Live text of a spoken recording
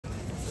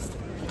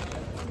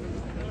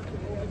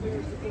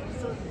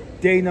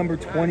Day number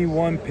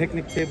 21,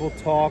 picnic table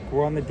talk.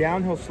 We're on the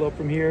downhill slope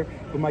from here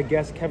with my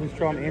guest, Kevan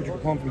Strom, Andrew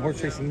Capone from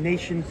Horse Racing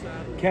Nation.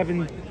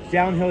 Kevin,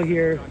 downhill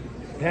here,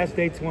 past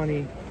day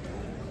 20.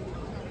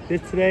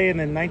 This today, and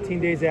then 19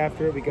 days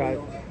after it, we got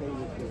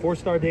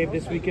Four-Star Dave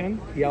this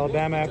weekend, the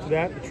Alabama after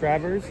that, the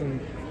Travers,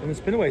 and the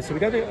Spinaway. So we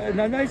got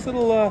a nice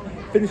little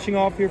finishing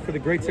off here for the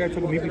great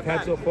Saratoga meet we've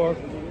had so far.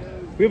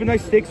 We have a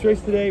nice stakes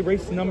race today,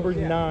 race number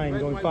 9,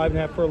 going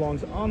 5.5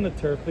 furlongs on the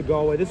turf, the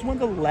Galway. This is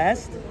one of the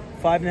last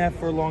 5.5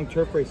 furlong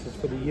turf races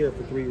for the year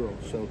for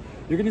 3-year-olds. So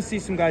you're going to see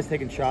some guys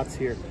taking shots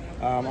here.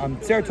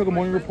 On Saratoga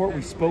Morning Report,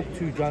 we spoke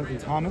to Jonathan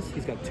Thomas.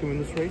 He's got 2 in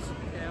this race.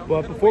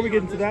 But before we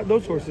get into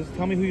those horses,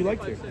 tell me who you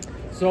liked here.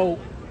 So,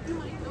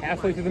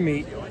 halfway through the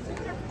meet,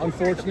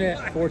 unfortunate,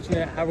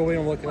 fortunate, however we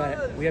don't look at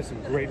it, we have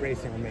some great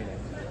racing remaining.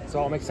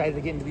 So I'm excited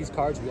to get into these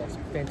cards. We have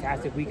some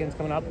fantastic weekends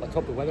coming up. Let's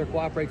hope the weather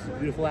cooperates. It's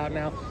beautiful out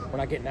now. We're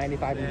not getting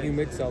 95 and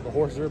humid, so the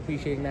horses are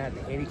appreciating that.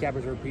 The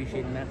handicappers are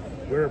appreciating that.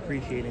 We're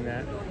appreciating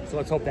that. So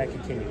let's hope that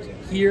continues.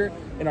 Here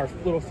in our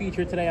little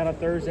feature today on a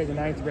Thursday, the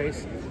 9th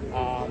race,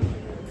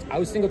 I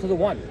was single to the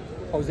 1.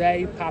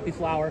 Jose, Poppy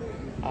Flower,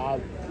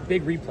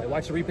 big replay.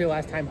 Watched the replay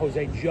last time.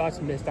 Jose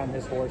just missed on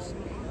this horse.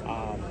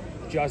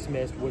 Just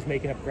missed, was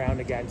making up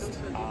ground against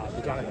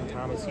the Jonathan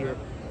Thomas here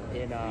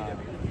in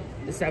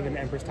the 7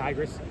 Empress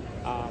Tigress.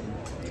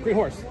 It's a great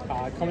horse.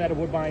 Coming out of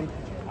Woodbine,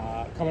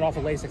 coming off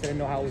of Lasix, I didn't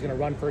know how it was going to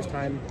run first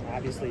time.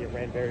 Obviously, it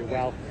ran very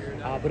well,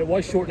 but it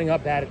was shortening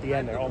up bad at the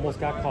end there. Almost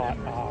got caught.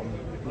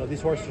 You know,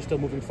 these horses are still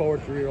moving forward.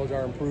 3-year-olds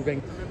are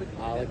improving.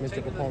 Like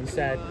Mr. Capone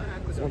said,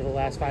 it's one of the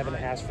last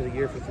 5.5s for the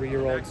year for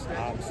 3-year-olds.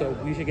 So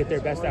we should get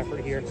their best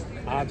effort here.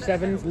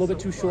 7's a little bit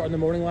too short on the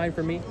morning line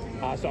for me.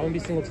 So I'm going to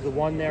be single to the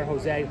 1 there,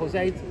 Jose.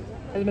 Jose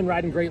hasn't been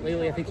riding great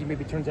lately. I think he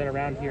maybe turns that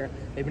around here.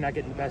 Maybe not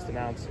getting the best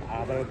amounts,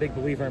 but I'm a big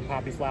believer in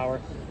Poppy Flower.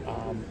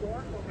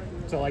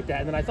 So I like that.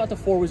 And then I thought the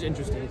 4 was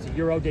interesting. It's a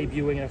Euro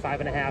debuting in a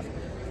 5.5,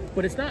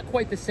 but it's not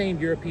quite the same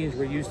Europeans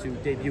we're used to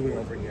debuting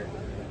over here.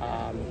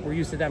 We're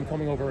used to them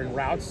coming over in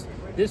routes.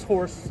 This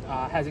horse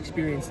has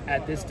experience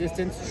at this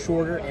distance,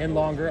 shorter and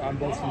longer on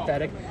both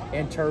synthetic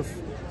and turf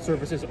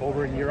surfaces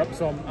over in Europe.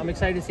 So I'm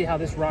excited to see how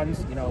this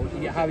runs. You know,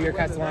 Javier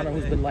Castellano,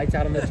 who's been lights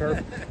out on the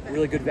turf,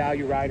 really good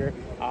value rider.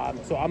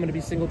 So I'm going to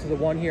be single to the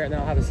 1 here, and then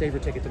I'll have a saver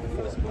ticket to the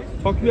 4.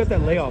 Talk to me about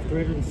that layoff,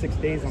 306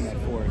 days on that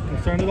 4.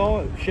 Concerned at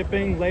all?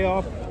 Shipping,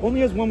 layoff?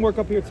 Only has 1 work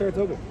up here at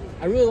Saratoga.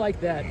 I really like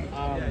that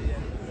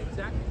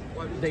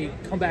they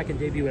come back and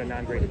debut in a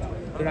non-graded.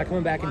 They're not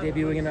coming back and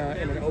debuting in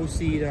an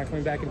OC. They're not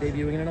coming back and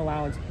debuting in an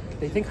allowance.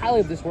 They think highly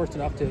of this horse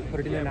enough to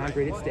put it in a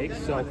non-graded stakes.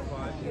 So,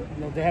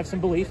 you know, they have some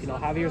belief. You know,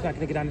 Javier's not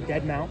going to get on a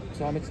dead mount.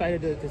 So I'm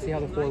excited to see how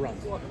the 4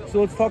 runs. So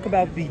let's talk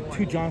about the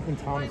 2 Jonathan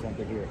Thomas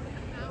under here.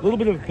 A little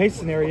bit of a pace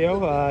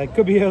scenario. It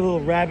could be a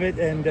little rabbit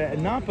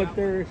and not, but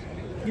you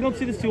don't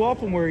see this too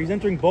often where he's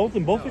entering both,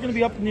 and both are going to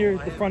be up near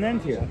the front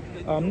end here.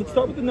 Let's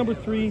start with the number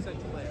 3,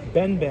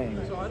 Ben Bang.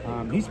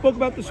 He spoke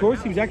about this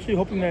horse. He was actually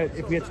hoping that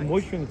if we had some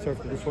moisture in the turf,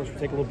 that this horse would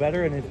take a little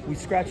better, and if we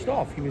scratched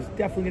off, he was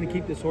definitely going to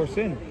keep this horse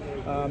in.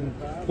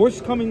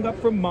 Horse coming up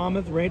from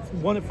Monmouth, ranked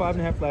 1 at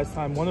 5.5 last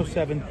time,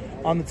 107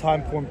 on the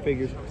time form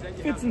figures.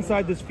 Fits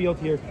inside this field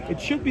here. It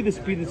should be the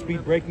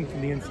speed breaking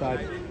from the inside.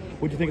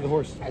 What do you think of the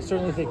horse? I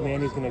certainly think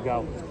Manny's going to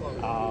go.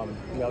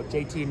 You know,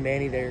 JT and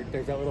Manny,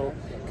 there's that little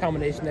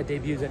combination that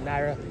debuts at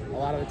Naira a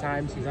lot of the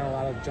times. He's on a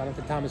lot of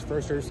Jonathan Thomas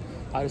firsters.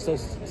 So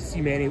to see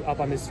Manny up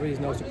on this 3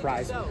 is no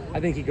surprise. I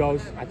think he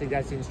goes. I think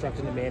that's the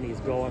instruction to Manny is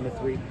go on the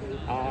 3.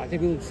 I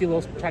think we'll see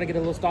try to get a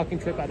little stalking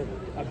trip out of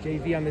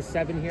JV on this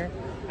 7 here.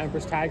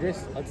 Empress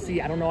Tigress. Let's see.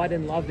 I don't know. I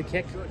didn't love the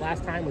kick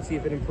last time. Let's see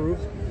if it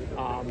improved.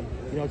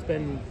 You know, it's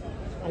been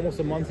almost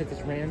a month since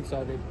it's ran,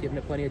 so they've given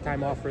it plenty of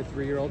time off for a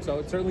 3-year-old. So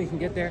it certainly can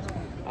get there.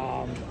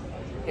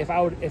 If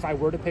I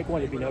were to pick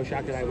one, it'd be no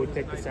shock that I would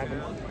pick the 7.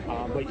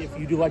 But if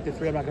you do like the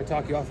 3, I'm not going to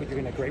talk you off. You're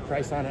getting a great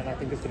price on it, and I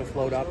think it's going to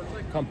float up.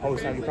 Come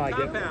post time, you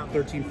probably get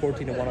 13,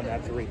 14 to 1 on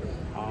that 3.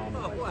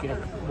 You know,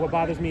 what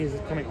bothers me is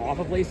coming off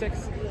of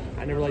Lasix.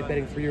 I never like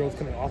betting 3-year-olds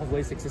coming off of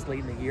Lasix this late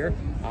in the year,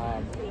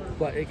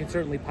 but it can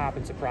certainly pop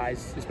and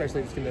surprise,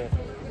 especially if it's going to.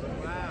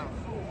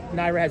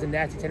 Naira has a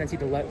nasty tendency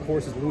to let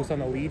horses loose on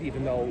the lead,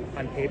 even though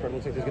on paper it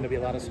looks like there's going to be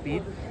a lot of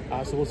speed.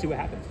 So we'll see what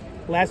happens.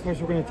 Last horse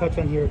we're going to touch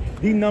on here,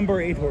 the number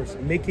 8 horse,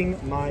 Making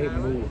My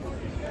Move.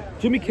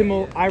 Jimmy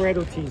Kimmel, Irad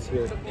Ortiz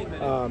here.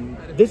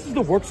 This is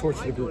the works horse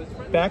of the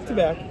group.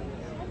 Back-to-back,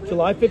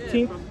 July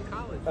 15th,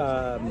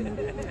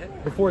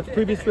 before its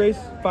previous race,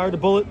 fired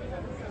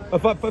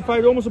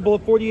almost a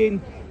bullet, 48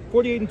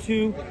 and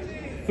 2,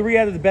 3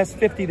 out of the best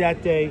 50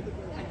 that day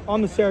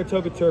on the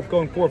Saratoga turf,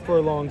 going 4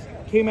 furlongs.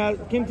 Came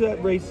to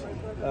that race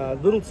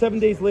little 7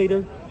 days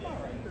later,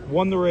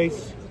 won the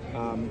race.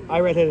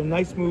 Irad had a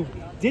nice move.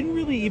 Didn't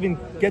really even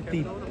get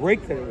the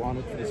break that it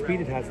wanted for the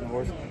speed it has in the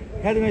horse.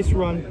 Had a nice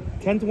run,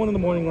 10 to 1 on the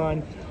morning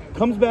line.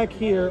 Comes back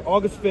here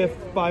August 5th,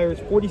 fires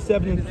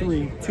 47 and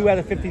 3, 2 out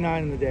of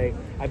 59 in the day.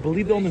 I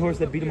believe the only horse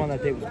that beat him on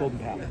that day was Golden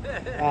Pal.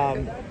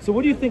 So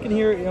what are you thinking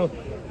here? You know,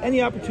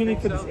 Any opportunity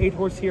for this 8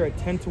 horse here at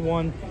 10 to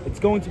 1? It's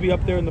going to be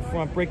up there in the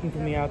front, breaking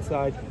from the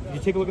outside. Did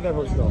you take a look at that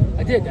horse at all?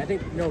 I did. I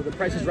think, the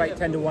price is right.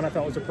 10 to 1 I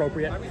thought was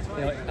appropriate.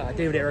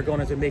 David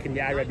Aragona's been making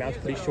the IRAD mounts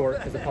pretty short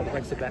because the public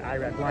likes to bet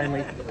IRAD blindly.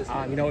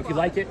 If you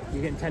like it,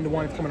 you're getting 10 to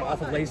 1. It's coming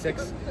off of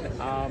Lasix.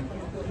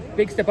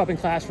 Big step up in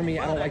class for me.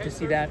 I don't like to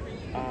see that.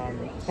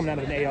 Coming out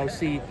of an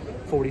AOC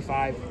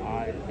 45.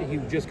 He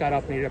just got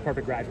up and he did a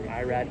perfect ride from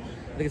IRAD.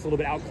 I think it's a little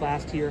bit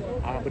outclassed here,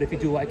 but if you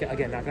do like it,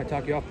 again, not going to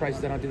talk you off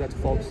prices. I don't do that to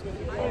folks.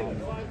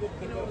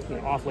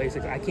 Off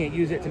Lasix. I can't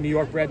use it to New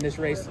York bred in this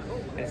race,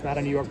 and it's not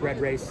a New York bred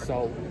race,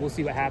 so we'll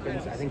see what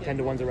happens. I think 10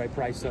 to 1's the right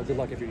price, so good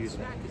luck if you're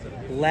using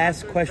it.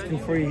 Last question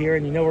for you here,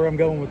 and you know where I'm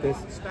going with this.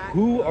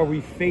 Who are we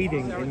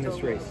fading in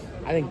this race?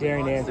 I think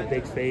Darien Ann's a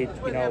big fade.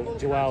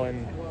 Joel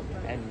and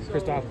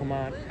Christophe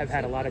Clement have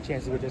had a lot of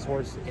chances with this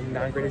horse in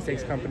non-graded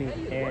stakes company,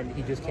 and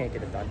he just can't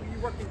get it done.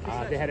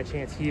 They had a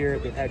chance here.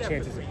 They've had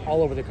chances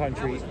all over the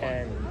country,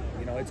 and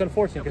it's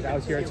unfortunate because I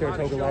was here at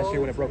Saratoga last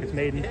year when it broke its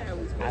maiden.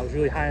 I was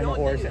really high on the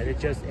horse, and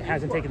it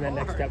hasn't taken that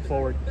next step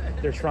forward.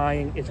 They're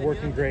trying. It's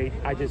working great.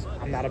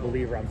 I'm not a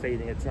believer. I'm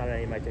fading. It's not on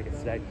any of my tickets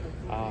today.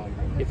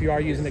 If you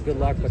are using it, good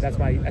luck, but that's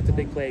a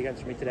big play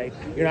against me today.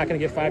 You're not going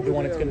to get 5 to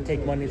 1. It's going to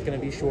take money. It's going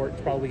to be short.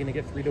 It's probably going to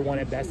get 3 to 1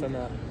 at best on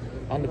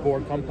the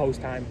board come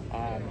post time.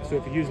 So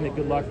if you're using it,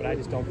 good luck, but I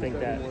just don't think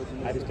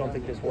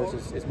this horse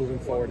is moving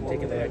forward and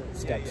taking the right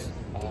steps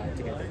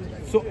to get there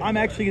today. So I'm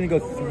actually going to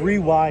go 3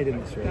 wide in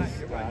this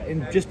race.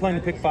 In just playing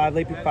the pick 5,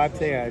 late pick 5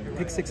 today,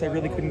 pick 6 I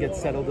really couldn't get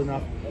settled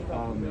enough.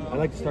 I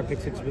like to start pick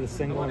 6 with a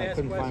single, and I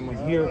couldn't find one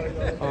here.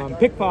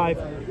 Pick 5,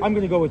 I'm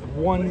going to go with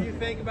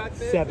 1,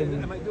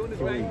 7,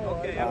 3.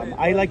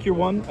 I like your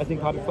 1. I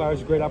think Poppy Flower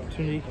is a great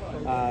opportunity.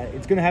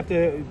 It's going to have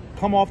to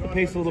come off the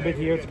pace a little bit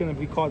here. It's going to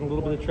be caught in a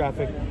little bit of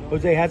traffic.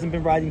 Jose hasn't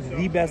been riding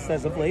the best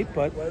as of late,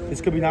 but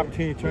this could be an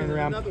opportunity to turn it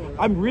around.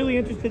 I'm really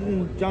interested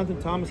in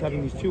Jonathan Thomas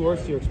having these 2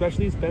 horses here,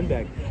 especially his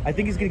Benbag. I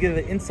think he's going to get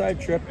an inside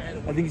trip.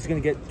 I think he's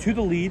going to get to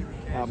the lead.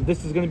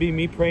 This is going to be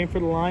me praying for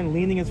the line,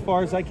 leaning as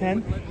far as I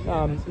can.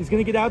 He's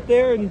going to get out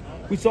there, and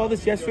we saw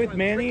this yesterday with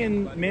Manny,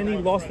 and Manny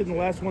lost it in the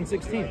last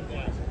 116.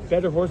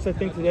 Better horse, I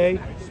think, today.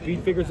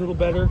 Speed figures a little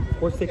better.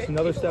 Horse takes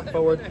another step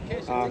forward.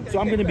 So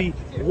I'm going to be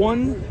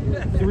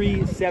 1,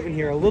 3, 7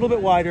 here, a little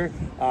bit wider,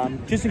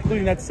 just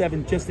including that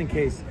 7 just in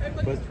case.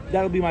 But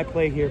that'll be my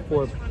play here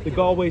for the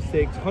Galway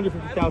Stakes,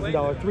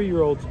 $150,000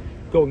 3-year-olds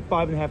going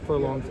 5.5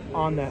 furlongs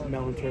on that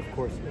melon turf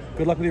course.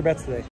 Good luck with your bets today.